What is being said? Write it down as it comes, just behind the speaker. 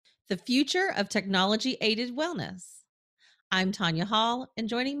The future of technology aided wellness. I'm Tanya Hall, and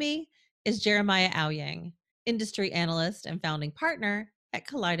joining me is Jeremiah Aoyang, industry analyst and founding partner at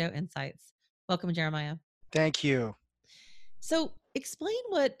Kaleido Insights. Welcome, Jeremiah. Thank you. So, explain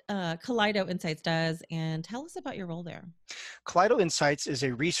what Kaleido Insights does and tell us about your role there. Kaleido Insights is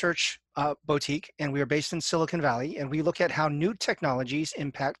a research boutique, and we are based in Silicon Valley, and we look at how new technologies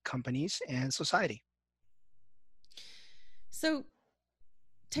impact companies and society. So,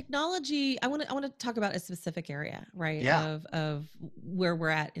 technology, I want to talk about a specific area, right, Yeah. of where we're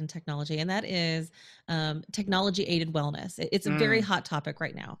at in technology, and that is technology aided wellness. It's a very Mm. hot topic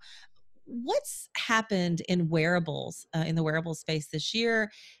right now. What's happened in wearables, in the wearable space this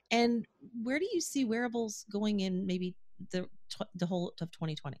year, and where do you see wearables going in maybe the whole of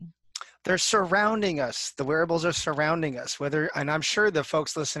 2020? They're surrounding us. The wearables are surrounding us. And I'm sure the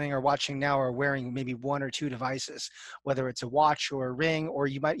folks listening or watching now are wearing maybe one or two devices, whether it's a watch or a ring, or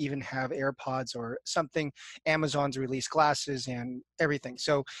you might even have AirPods or something. Amazon's released glasses and everything.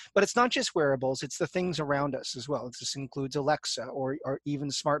 So, but it's not just wearables, it's the things around us as well. This includes Alexa or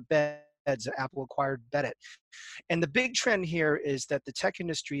even smart beds that Apple acquired Bedit. And the big trend here is that the tech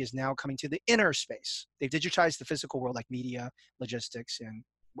industry is now coming to the inner space. They've digitized the physical world like media, logistics, and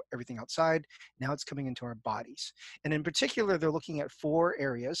everything outside. Now it's coming into our bodies. And in particular, they're looking at four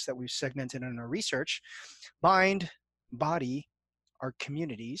areas that we've segmented in our research: mind, body, our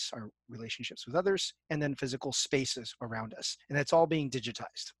communities, our relationships with others, and then physical spaces around us. And it's all being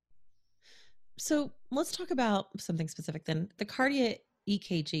digitized. So let's talk about something specific then. The cardiac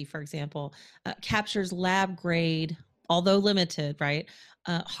EKG, for example, captures lab grade, although limited, right?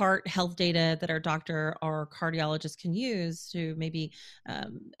 Heart health data that our doctor or cardiologist can use to maybe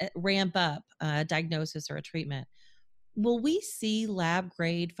ramp up a diagnosis or a treatment. Will we see lab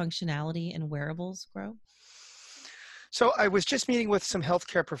grade functionality in wearables grow? So I was just meeting with some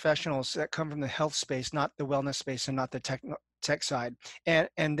healthcare professionals that come from the health space, not the wellness space and not the tech side.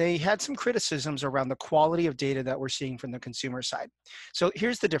 And they had some criticisms around the quality of data that we're seeing from the consumer side. So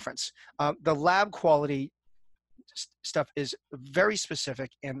here's the difference. The lab quality stuff is very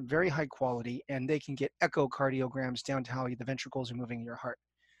specific and very high quality, and they can get echocardiograms down to how the ventricles are moving in your heart.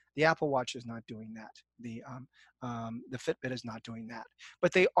 The Apple Watch is not doing that. The Fitbit is not doing that.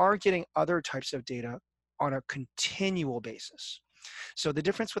 But they are getting other types of data on a continual basis. So the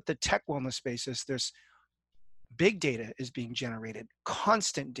difference with the tech wellness space is there's big data is being generated,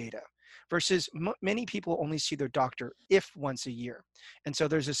 constant data, versus many people only see their doctor if once a year. And so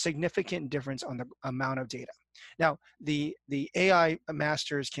there's a significant difference on the amount of data. Now, the AI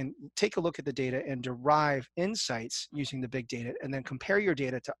masters can take a look at the data and derive insights using the big data and then compare your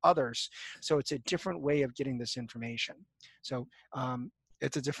data to others. So it's a different way of getting this information. So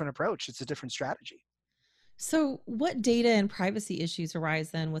it's a different approach. It's a different strategy. So, what data and privacy issues arise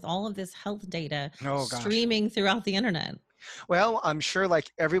then with all of this health data Oh gosh. streaming throughout the internet? Well, I'm sure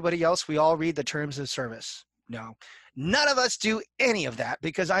like everybody else, we all read the terms of service. No, none of us do any of that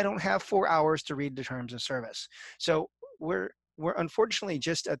because I don't have 4 hours to read the terms of service. So we're unfortunately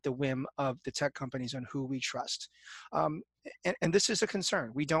just at the whim of the tech companies on who we trust. Um, and this is a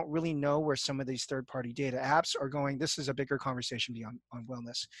concern. We don't really know where some of these third-party data apps are going. This is a bigger conversation beyond on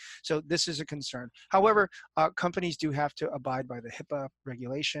wellness. So this is a concern. However, companies do have to abide by the HIPAA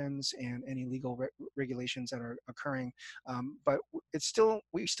regulations and any legal regulations that are occurring, but it's still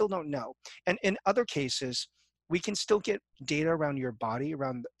we still don't know. And in other cases, we can still get data around your body,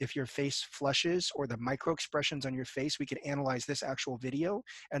 around if your face flushes or the micro expressions on your face. We can analyze this actual video,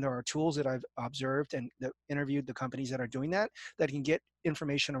 and there are tools that I've observed and that interviewed the companies that are doing that can get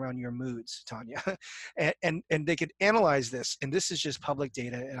information around your moods, Tanya, and they could analyze this. And this is just public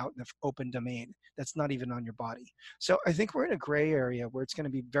data and out in the open domain. That's not even on your body. So I think we're in a gray area where it's going to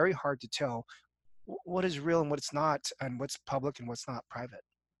be very hard to tell what is real and what's not, and what's public and what's not private.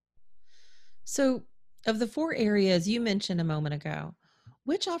 So, of the four areas you mentioned a moment ago,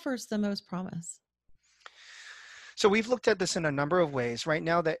 which offers the most promise? So we've looked at this in a number of ways. Right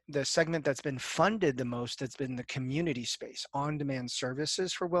now, the segment that's been funded the most has been the community space, on-demand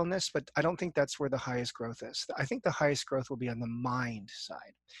services for wellness, but I don't think that's where the highest growth is. I think the highest growth will be on the mind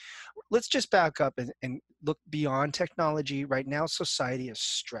side. Let's just back up and look beyond technology. Right now, society is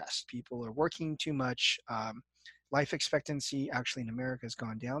stressed. People are working too much. life expectancy actually in America has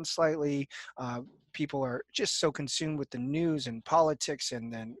gone down slightly. Uh, People are just so consumed with the news and politics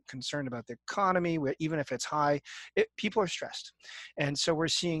and then concerned about the economy, even if it's high, people are stressed. And so we're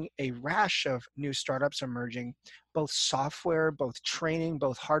seeing a rash of new startups emerging, both software, both training,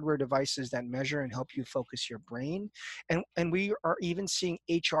 both hardware devices that measure and help you focus your brain. And we are even seeing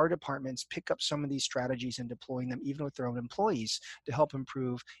HR departments pick up some of these strategies and deploying them even with their own employees to help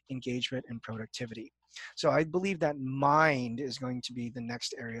improve engagement and productivity. So I believe that mind is going to be the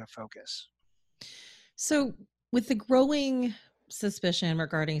next area of focus. So, with the growing suspicion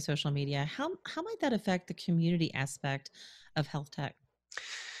regarding social media, how might that affect the community aspect of health tech?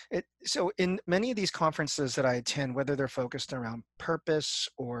 So in many of these conferences that I attend, whether they're focused around purpose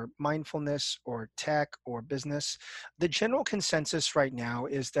or mindfulness or tech or business, the general consensus right now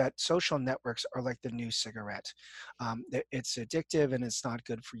is that social networks are like the new cigarette. It's addictive and it's not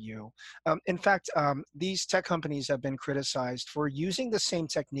good for you. In fact, these tech companies have been criticized for using the same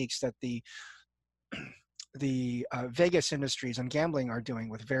techniques that the Vegas industries and gambling are doing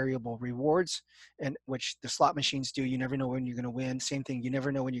with variable rewards, and which the slot machines do. You never know when you're going to win. Same thing. You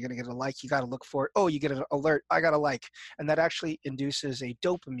never know when you're going to get a like. You got to look for it. Oh, you get an alert. I got a like, and that actually induces a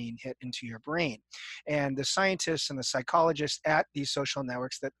dopamine hit into your brain. And the scientists and the psychologists at these social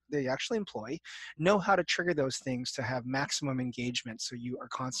networks that they actually employ know how to trigger those things to have maximum engagement, so you are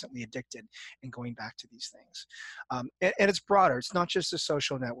constantly addicted and going back to these things. And it's broader. It's not just the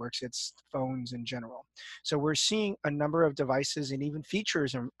social networks. It's phones in general. So we're seeing a number of devices and even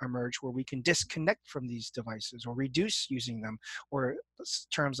features emerge where we can disconnect from these devices or reduce using them, or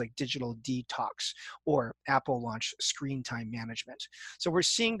terms like digital detox, or Apple launched screen time management. So we're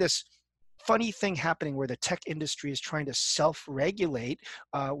seeing this funny thing happening where the tech industry is trying to self-regulate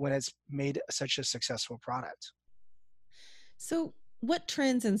when it's made such a successful product. So, what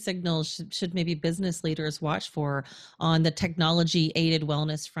trends and signals should maybe business leaders watch for on the technology aided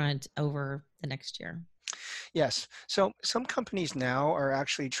wellness front over the next year? Yes. So some companies now are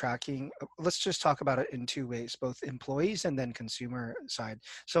actually tracking, let's just talk about it in two ways, both employees and then consumer side.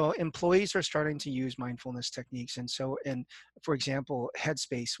 So employees are starting to use mindfulness techniques. And so, for example,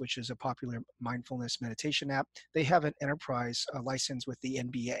 Headspace, which is a popular mindfulness meditation app, they have an enterprise license with the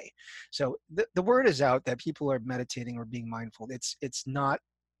NBA. So the word is out that people are meditating or being mindful. It's not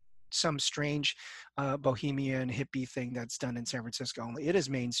some strange bohemian hippie thing that's done in San Francisco only. It is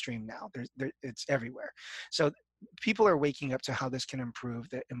mainstream now. It's everywhere. So people are waking up to how this can improve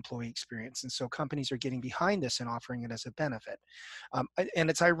the employee experience. And so companies are getting behind this and offering it as a benefit. And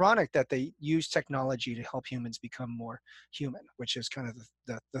it's ironic that they use technology to help humans become more human, which is kind of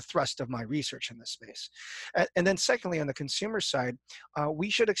the thrust of my research in this space. And then secondly, on the consumer side,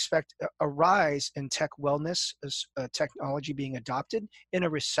 we should expect a rise in tech wellness as technology being adopted in a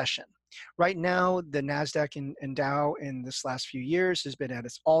recession. Right now, the NASDAQ and Dow in this last few years has been at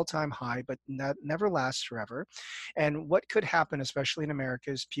its all-time high, but that never lasts forever. And what could happen, especially in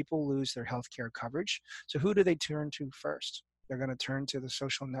America, is people lose their healthcare coverage. So who do they turn to first? They're going to turn to the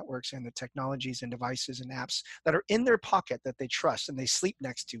social networks and the technologies and devices and apps that are in their pocket that they trust and they sleep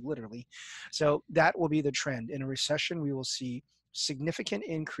next to, literally. So that will be the trend. In a recession, we will see significant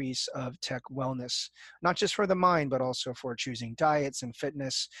increase of tech wellness, not just for the mind, but also for choosing diets and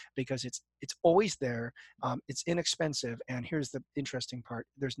fitness, because it's always there. It's inexpensive, and here's the interesting part: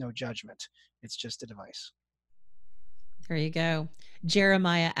 there's no judgment. It's just a device. There you go.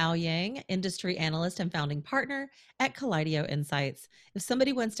 Jeremiah Aoyang, industry analyst and founding partner at Kaleido Insights. If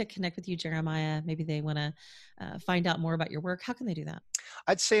somebody wants to connect with you, Jeremiah, maybe they want to find out more about your work, how can they do that?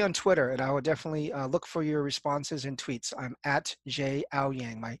 I'd say on Twitter, and I would definitely look for your responses and tweets. I'm at J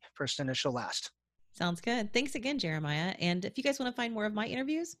Aoyang, my first initial last. Sounds good. Thanks again, Jeremiah. And if you guys want to find more of my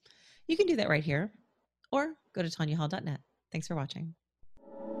interviews, you can do that right here or go to tanyahall.net. Thanks for watching.